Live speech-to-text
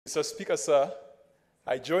Mr. Speaker, sir,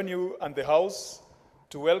 I join you and the House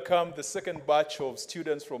to welcome the second batch of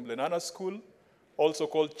students from Lenana School, also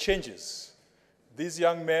called Changes. These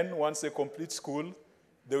young men, once they complete school,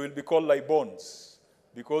 they will be called Libons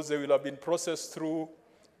because they will have been processed through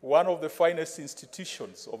one of the finest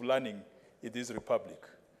institutions of learning in this republic.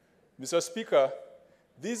 Mr. Speaker,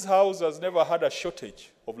 this House has never had a shortage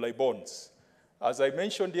of Libons. As I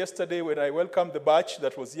mentioned yesterday when I welcomed the batch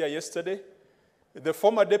that was here yesterday, the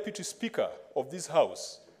former Deputy Speaker of this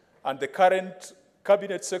House and the current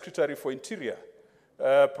Cabinet Secretary for Interior,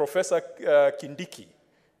 Professor Kindiki,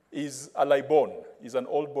 is a Libon, is an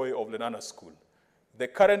old boy of Lenana School. The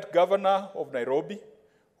current Governor of Nairobi,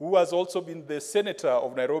 who has also been the Senator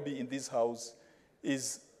of Nairobi in this House,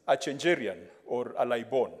 is a Changerian or a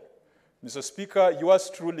Libon. Mr. Speaker,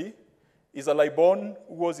 yours truly is a Libon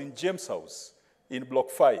who was in James House in Block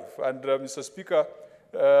 5. And Mr. Speaker,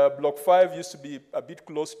 Block 5 used to be a bit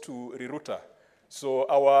close to Riruta. So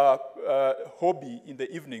our hobby in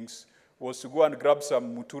the evenings was to go and grab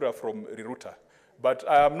some mutura from Riruta. But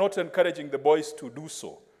I am not encouraging the boys to do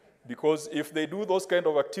so, because if they do those kind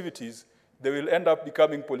of activities, they will end up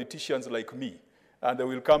becoming politicians like me, and they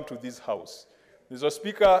will come to this House. Mr.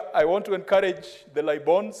 Speaker, I want to encourage the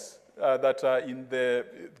Libons that are in the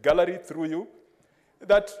gallery through you,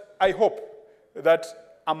 that I hope that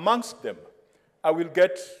amongst them, I will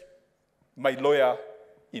get my lawyer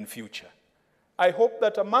in future. I hope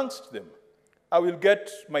that amongst them, I will get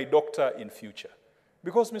my doctor in future.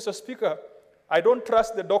 Because, Mr. Speaker, I don't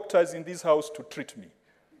trust the doctors in this House to treat me,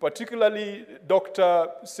 particularly Dr.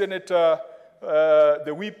 Senator,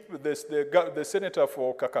 the whip, the senator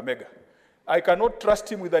for Kakamega. I cannot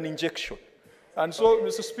trust him with an injection. And so,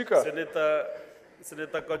 Mr. Speaker.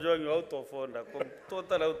 Senator Kajwang, you're out of order,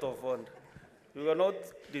 total out of order. We will not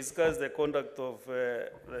discuss the conduct of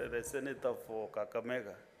the senator for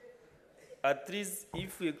Kakamega. At least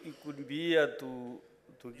if he could be here to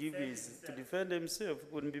defend himself, it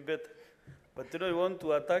wouldn't be better. But you know, you want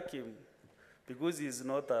to attack him because he's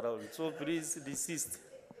not around. So please desist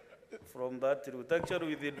from that route.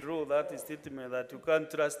 Actually, withdraw that statement that you can't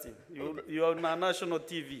trust him. You are on national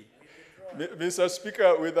TV. Mr.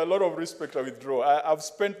 Speaker, with a lot of respect, I withdraw. I've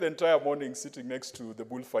spent the entire morning sitting next to the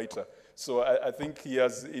bullfighter, so I think he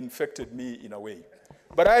has infected me in a way.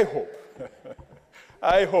 But I hope,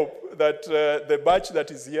 I hope that the batch that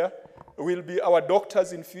is here will be our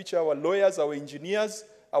doctors in future, our lawyers, our engineers,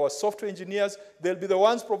 our software engineers. They'll be the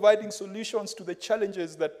ones providing solutions to the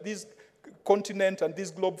challenges that this continent and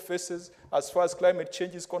this globe faces as far as climate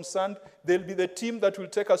change is concerned. They'll be the team that will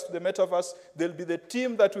take us to the metaverse. They'll be the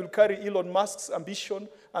team that will carry Elon Musk's ambition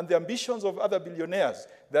and the ambitions of other billionaires,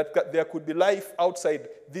 that there could be life outside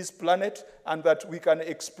this planet and that we can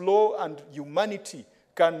explore and humanity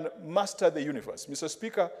can master the universe. Mr.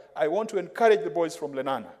 Speaker, I want to encourage the boys from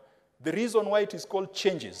Lenana. The reason why it is called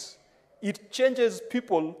Changes, it changes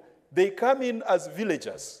people. They come in as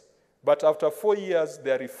villagers, but after 4 years,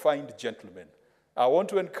 they are refined gentlemen. I want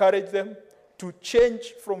to encourage them to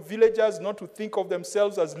change from villagers, not to think of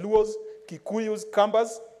themselves as Luos, Kikuyus,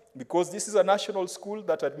 Kambas, because this is a national school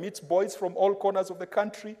that admits boys from all corners of the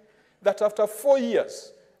country, that after 4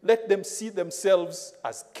 years, let them see themselves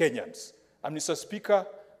as Kenyans. And Mr. Speaker,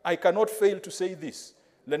 I cannot fail to say this.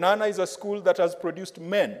 Lenana is a school that has produced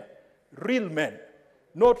men, real men,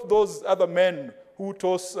 not those other men who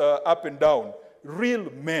toss up and down, real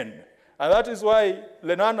men. And that is why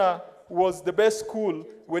Lenana was the best school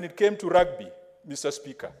when it came to rugby, Mr.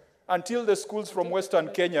 Speaker, until the schools from Western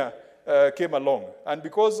Kenya came along. And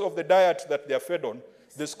because of the diet that they are fed on,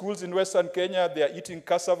 the schools in Western Kenya, they are eating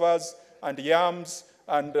cassavas and yams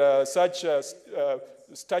and such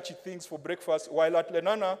starchy things for breakfast, while at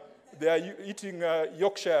Lenana, they are eating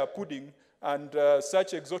Yorkshire pudding and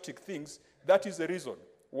such exotic things. That is the reason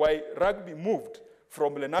why rugby moved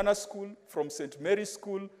from Lenana School, from St. Mary's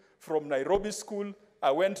School, from Nairobi School.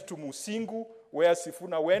 I went to Musingu, where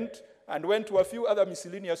Sifuna went, and went to a few other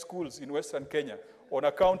miscellaneous schools in Western Kenya on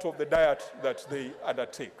account of the diet that they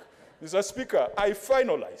undertake. Mr. Speaker, I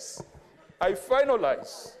finalize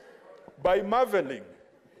by marveling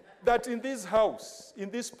that in this House, in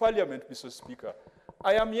this Parliament, Mr. Speaker,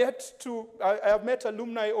 I have met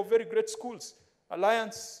alumni of very great schools,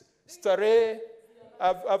 Alliance, Stare,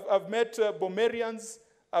 I've met Bomerians,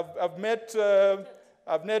 I've met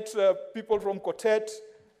people from Kotet,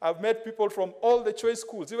 I've met people from all the choice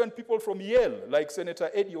schools, even people from Yale, like Senator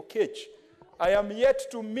Eddie Okech. I am yet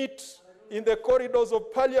to meet in the corridors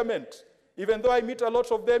of Parliament, even though I meet a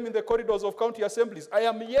lot of them in the corridors of county assemblies. I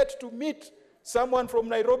am yet to meet someone from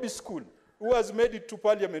Nairobi School who has made it to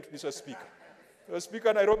Parliament, Mr. Speaker.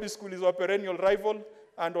 Speaker, Nairobi School is our perennial rival.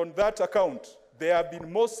 and on that account, there have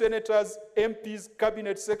been more senators, MPs,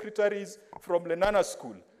 cabinet secretaries from Lenana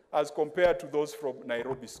School as compared to those from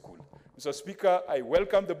Nairobi School. Mr. Speaker, I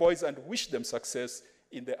welcome the boys and wish them success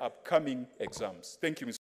in the upcoming exams. Thank you, Mr.